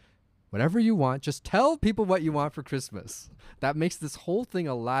that whatever you want, just tell people what you want for Christmas. That makes this whole thing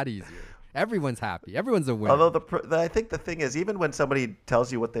a lot easier. Everyone's happy. Everyone's a winner. Although I think the thing is, even when somebody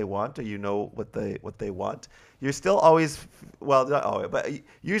tells you what they want or what they want, you're still always, well, not always, but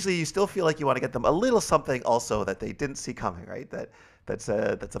usually you still feel like you want to get them a little something also that they didn't see coming, right? That's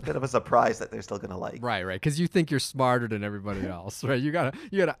a bit of a surprise that they're still gonna like. Right. Because you think you're smarter than everybody else, right? You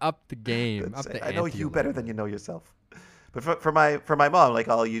gotta up the game, up the I know ante you a better little than you know yourself. But for my mom, like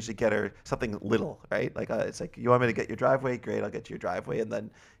I'll usually get her something little, right? Like it's like, you want me to get your driveway? Great, I'll get you your driveway. And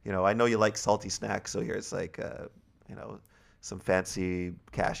then I know you like salty snacks, so here's like some fancy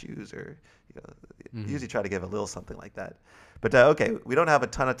cashews or usually try to give a little something like that. But okay, we don't have a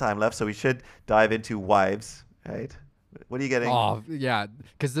ton of time left, so we should dive into wives, right? What are you getting? Oh, yeah,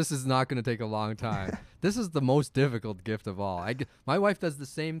 because this is not going to take a long time. This is the most difficult gift of all. My wife does the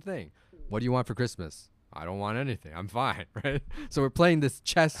same thing. What do you want for Christmas? I don't want anything. I'm fine, right? So we're playing this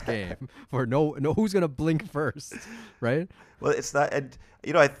chess game for no who's going to blink first, right? Well, it's not, and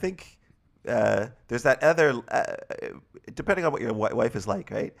I think there's that other, depending on what your wife is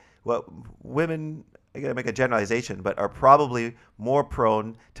like, right? Well, women, I'm gonna make a generalization, but are probably more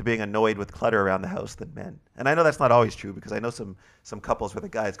prone to being annoyed with clutter around the house than men. And I know that's not always true because I know some couples where the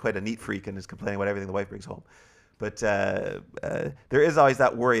guy is quite a neat freak and is complaining about everything the wife brings home. But there is always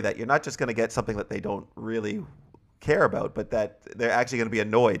that worry that you're not just going to get something that they don't really care about, but that they're actually going to be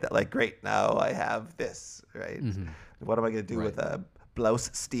annoyed that like, great, now I have this, right? Mm-hmm. What am I going to do with a blouse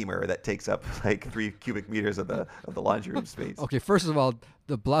steamer that takes up like 3 cubic meters of the laundry room space? Okay, first of all,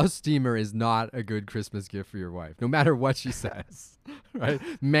 the blouse steamer is not a good Christmas gift for your wife, no matter what she says, right?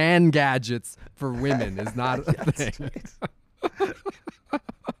 Man gadgets for women is not a thing. Right.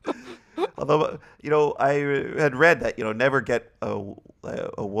 Although, I had read that, never get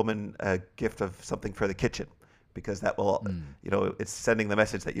a woman a gift of something for the kitchen because that will, it's sending the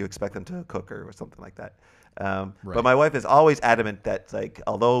message that you expect them to cook or something like that. But Right. my wife is always adamant that, like,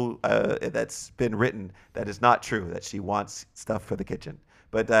 although that's been written, that is not true, that she wants stuff for the kitchen.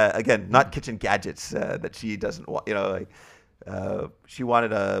 But again, not kitchen gadgets that she doesn't want, she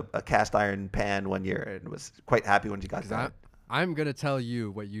wanted a cast iron pan one year and was quite happy when she got 'Cause that. I'm gonna tell you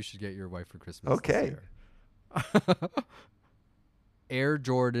what you should get your wife for Christmas. Okay. This year. Air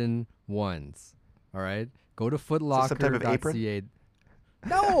Jordan 1s. All right. Go to this some type of footlocker.ca.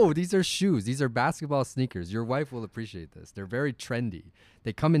 No, these are shoes. These are basketball sneakers. Your wife will appreciate this. They're very trendy.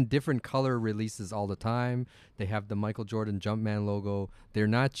 They come in different color releases all the time. They have the Michael Jordan Jumpman logo. They're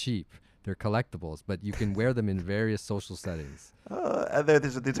not cheap. They're collectibles, but you can wear them in various social settings. And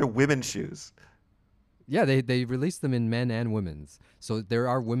these are women's shoes. Yeah, they release them in men and women's. So there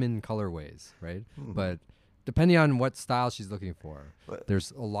are women colorways, right? But depending on what style she's looking for,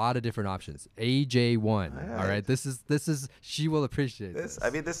 there's a lot of different options. AJ1. All right. This is she will appreciate this.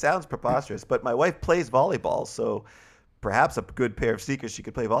 This sounds preposterous, but my wife plays volleyball, so perhaps a good pair of sneakers she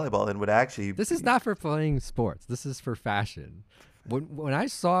could play volleyball in would actually. This is not for playing sports. This is for fashion. When I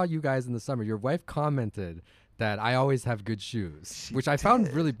saw you guys in the summer, your wife commented that I always have good shoes, which I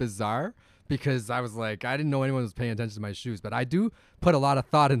found really bizarre because I was like, I didn't know anyone was paying attention to my shoes, but I do put a lot of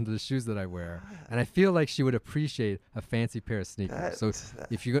thought into the shoes that I wear, and I feel like she would appreciate a fancy pair of sneakers. So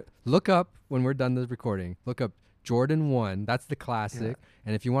if you look up when we're done the recording, look up Jordan 1, that's the classic,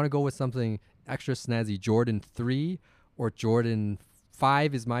 and if you want to go with something extra snazzy, Jordan 3 or Jordan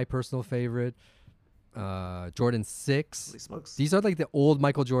 5 is my personal favorite. Jordan 6. Holy smokes. These are like the old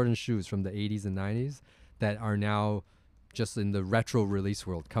Michael Jordan shoes from the 80s and 90s that are now just in the retro release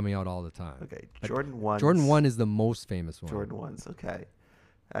world coming out all the time. Okay, Jordan 1. Jordan 1 is the most famous one. Jordan 1s, okay.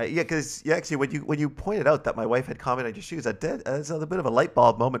 Because actually, when you pointed out that my wife had commented on your shoes, that was a bit of a light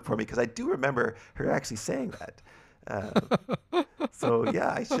bulb moment for me because I do remember her actually saying that. So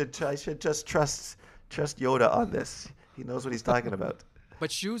yeah, I should just trust Yoda on this. He knows what he's talking about.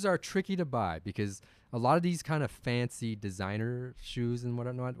 But shoes are tricky to buy because a lot of these kind of fancy designer shoes and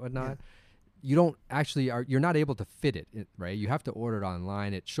whatnot, you don't actually you're not able to fit it, right? You have to order it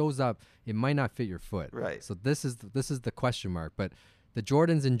online. It shows up. It might not fit your foot. Right. So this is the question mark. But the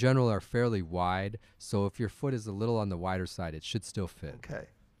Jordans in general are fairly wide. So if your foot is a little on the wider side, it should still fit. Okay.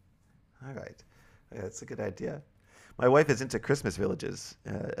 All right. Yeah, that's a good idea. My wife is into Christmas villages,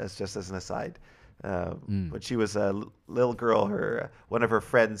 as an aside. When she was a little girl, one of her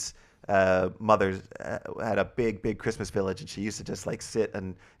friends' mothers had a big Christmas village, and she used to just like sit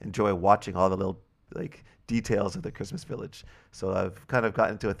and enjoy watching all the little like details of the Christmas village. So I've kind of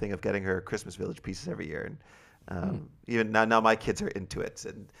gotten into a thing of getting her Christmas village pieces every year, and even now my kids are into it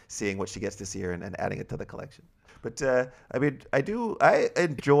and seeing what she gets this year and adding it to the collection. But I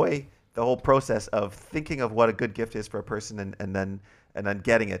enjoy the whole process of thinking of what a good gift is for a person and then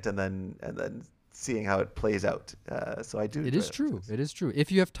getting it and then seeing how it plays out. So I do. It is true. It is true.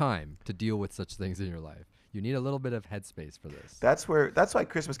 If you have time to deal with such things in your life, you need a little bit of headspace for this. That's why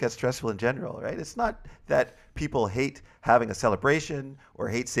Christmas gets stressful in general, right? It's not that people hate having a celebration or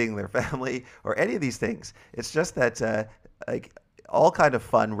hate seeing their family or any of these things. It's just that like all kind of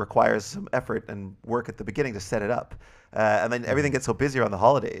fun requires some effort and work at the beginning to set it up. And then everything gets so busy around the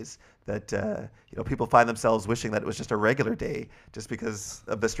holidays that people find themselves wishing that it was just a regular day just because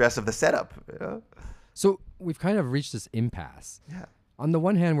of the stress of the setup. So we've kind of reached this impasse. Yeah. On the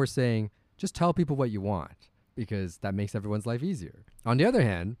one hand, we're saying just tell people what you want because that makes everyone's life easier. On the other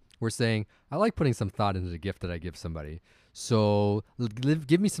hand, we're saying I like putting some thought into the gift that I give somebody. So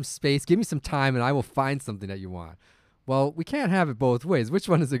give me some space, give me some time, and I will find something that you want. Well, we can't have it both ways. Which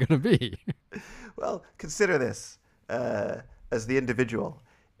one is it going to be? Well, consider this. As the individual,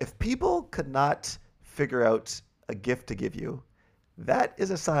 if people could not figure out a gift to give you, that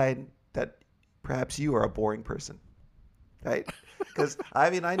is a sign that perhaps you are a boring person, right? Because I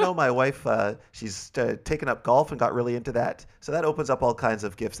know my wife, she's taken up golf and got really into that. So that opens up all kinds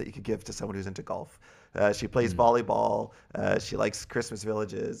of gifts that you could give to someone who's into golf. She plays volleyball. She likes Christmas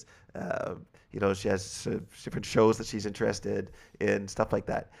villages. She has different shows that she's interested in, stuff like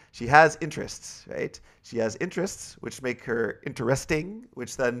that. She has interests, right? She has interests which make her interesting,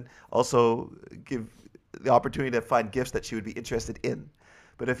 which then also give the opportunity to find gifts that she would be interested in.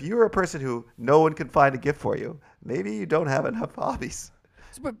 But if you're a person who no one can find a gift for you, maybe you don't have enough hobbies.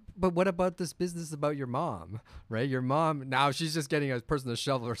 But what about this business about your mom, right? Your mom, now she's just getting a person to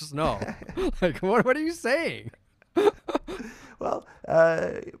shovel her snow. Like, what are you saying? Well,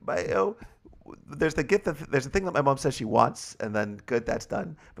 there's the gift there's the thing that my mom says she wants, and then good, that's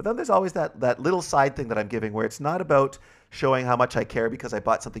done. But then there's always that little side thing that I'm giving where it's not about showing how much I care because I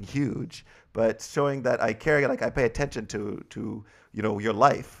bought something huge, but showing that I care, like I pay attention to your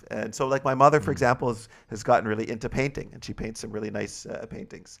life. And so like my mother, for example, has gotten really into painting, and she paints some really nice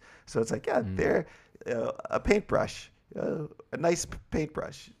paintings. So it's like, yeah, there, a paintbrush, a nice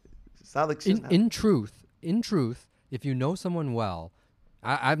paintbrush. It's not like in truth, if you know someone well,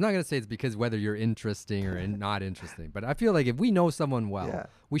 I'm not going to say it's because whether you're interesting or not interesting, but I feel like if we know someone well,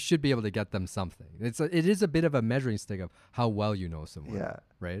 we should be able to get them something. It is a bit of a measuring stick of how well you know someone,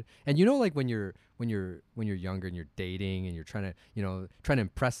 right? And like when you're younger and you're dating and you're trying to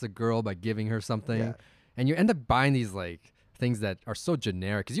impress a girl by giving her something, and you end up buying these like things that are so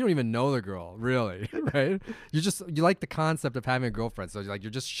generic because you don't even know the girl really, right? You like the concept of having a girlfriend, so you're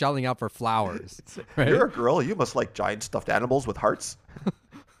just shelling out for flowers. Right? You're a girl, you must like giant stuffed animals with hearts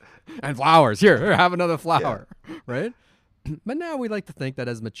and flowers. Here, have another flower, right? But now we like to think that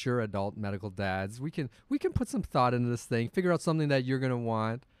as mature adult medical dads, we can put some thought into this thing, figure out something that you're gonna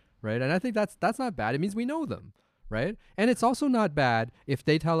want, right? And I think that's not bad. It means we know them. Right? And it's also not bad if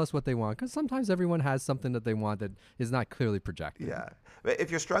they tell us what they want, because sometimes everyone has something that they want that is not clearly projected. Yeah.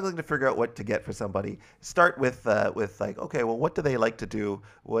 If you're struggling to figure out what to get for somebody, start with like, okay, well, what do they like to do?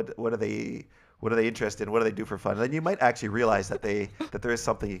 What are they interested in? What do they do for fun? And then you might actually realize that there is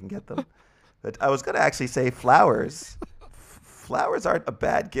something you can get them. But I was going to actually say flowers. Flowers aren't a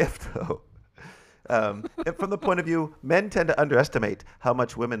bad gift, though. And from the point of view, men tend to underestimate how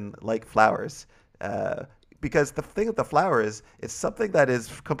much women like flowers. Because the thing with the flower is, it's something that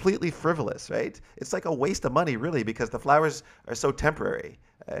is completely frivolous, right? It's like a waste of money, really, because the flowers are so temporary,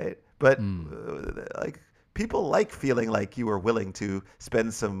 right? But like people like feeling like you are willing to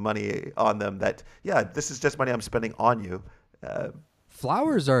spend some money on them. That this is just money I'm spending on you.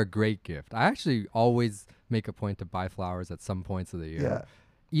 Flowers are a great gift. I actually always make a point to buy flowers at some points of the year. Yeah.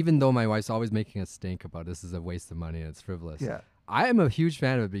 Even though my wife's always making a stink about this is a waste of money and it's frivolous. Yeah. I am a huge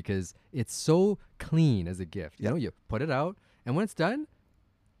fan of it because it's so clean as a gift. You put it out, and when it's done,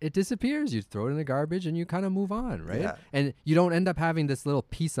 it disappears. You throw it in the garbage, and you kind of move on, right? Yeah. And you don't end up having this little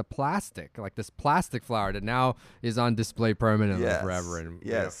piece of plastic, like this plastic flower that now is on display permanently forever. And,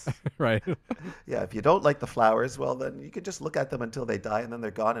 right? Yeah, if you don't like the flowers, well, then you can just look at them until they die, and then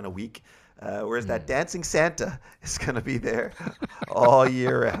they're gone in a week. Whereas that dancing Santa is going to be there all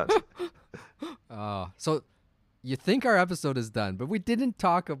year round. So you think our episode is done, but we didn't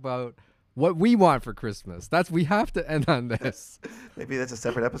talk about what we want for Christmas. We have to end on this. Maybe that's a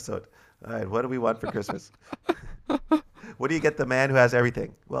separate episode. All right, what do we want for Christmas? What do you get the man who has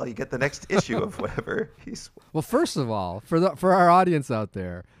everything? Well, you get the next issue of whatever he's... Well, first of all, for our audience out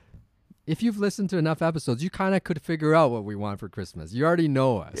there, if you've listened to enough episodes, you kind of could figure out what we want for Christmas. You already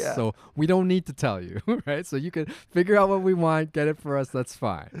know us, so we don't need to tell you, right? So you can figure out what we want, get it for us, that's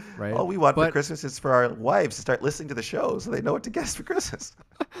fine, right? All we want for Christmas is for our wives to start listening to the show so they know what to get us for Christmas.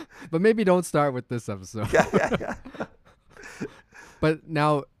 But maybe don't start with this episode. Yeah. But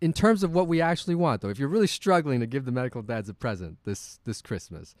now, in terms of what we actually want, though, if you're really struggling to give the medical dads a present this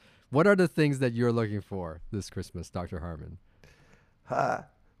Christmas, what are the things that you're looking for this Christmas, Dr. Harmon?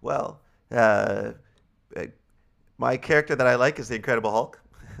 Well... my character that I like is the Incredible Hulk.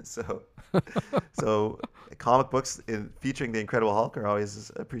 so comic books featuring the Incredible Hulk are always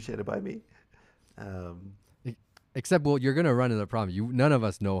appreciated by me. Except, well, you're going to run into the problem. None of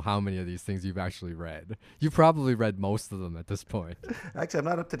us know how many of these things you've actually read. You've probably read most of them at this point. Actually, I'm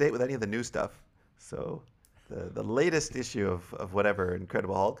not up to date with any of the new stuff. So the latest issue of whatever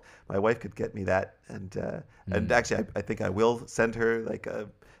Incredible Hulk, my wife could get me that. And actually, I think I will send her like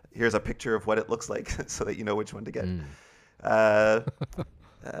here's a picture of what it looks like so that you know which one to get.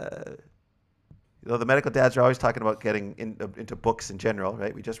 The medical dads are always talking about getting into books in general,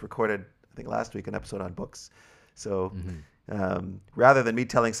 right? We just recorded, I think last week, an episode on books. So rather than me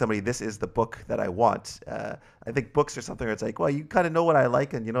telling somebody this is the book that I want, I think books are something where it's like, well, you kind of know what I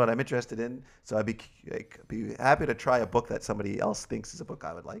like and you know what I'm interested in. So I'd be happy to try a book that somebody else thinks is a book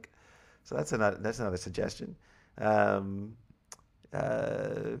I would like. So that's another suggestion.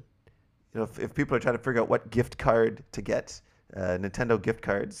 If people are trying to figure out what gift card to get, Nintendo gift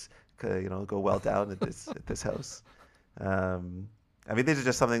cards, go well down at this house. I mean, these are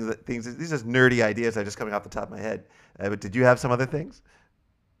just these are just nerdy ideas that are just coming off the top of my head. But did you have some other things?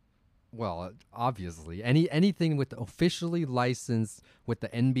 Well, obviously, anything with officially licensed with the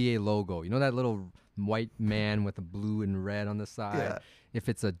NBA logo. You know that little white man with the blue and red on the side. Yeah. If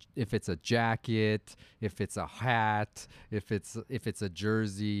it's a jacket, if it's a hat, if it's a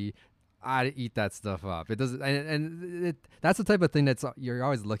jersey, I eat that stuff up. It doesn't, that's the type of thing you're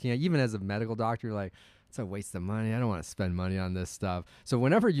always looking at. Even as a medical doctor, you're like, it's a waste of money. I don't want to spend money on this stuff. So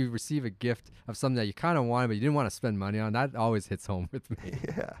whenever you receive a gift of something that you kind of wanted but you didn't want to spend money on, that always hits home with me.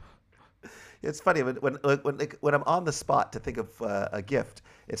 Yeah. It's funny when I'm on the spot to think of a gift.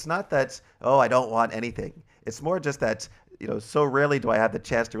 It's not that, oh, I don't want anything. It's more just that, so rarely do I have the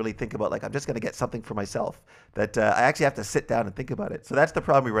chance to really think about, like, I'm just going to get something for myself, that I actually have to sit down and think about it. So that's the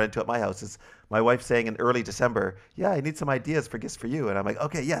problem we run into at my house, is my wife saying in early December, yeah, I need some ideas for gifts for you. And I'm like,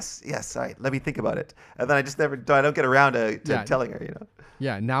 okay, yes, all right, let me think about it. And then I don't get around to telling her,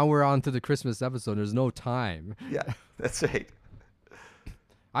 Yeah, now we're on to the Christmas episode. There's no time. Yeah, that's right.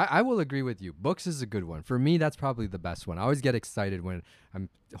 I will agree with you. Books is a good one. For me, that's probably the best one. I always get excited when I'm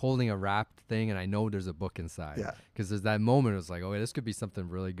holding a wrapped thing and I know there's a book inside. Yeah. Because there's that moment, it's like, oh, this could be something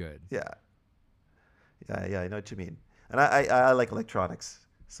really good. Yeah. Yeah, I know what you mean. And I like electronics,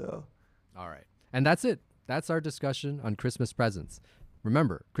 so. All right. And that's it. That's our discussion on Christmas presents.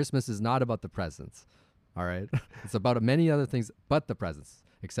 Remember, Christmas is not about the presents. All right? It's about many other things but the presents,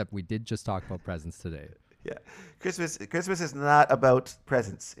 except we did just talk about presents today. Yeah. Christmas is not about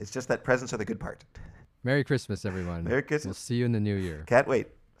presents. It's just that presents are the good part. Merry Christmas, everyone. Merry Christmas. We'll see you in the new year. Can't wait.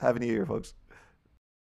 Have a new year, folks.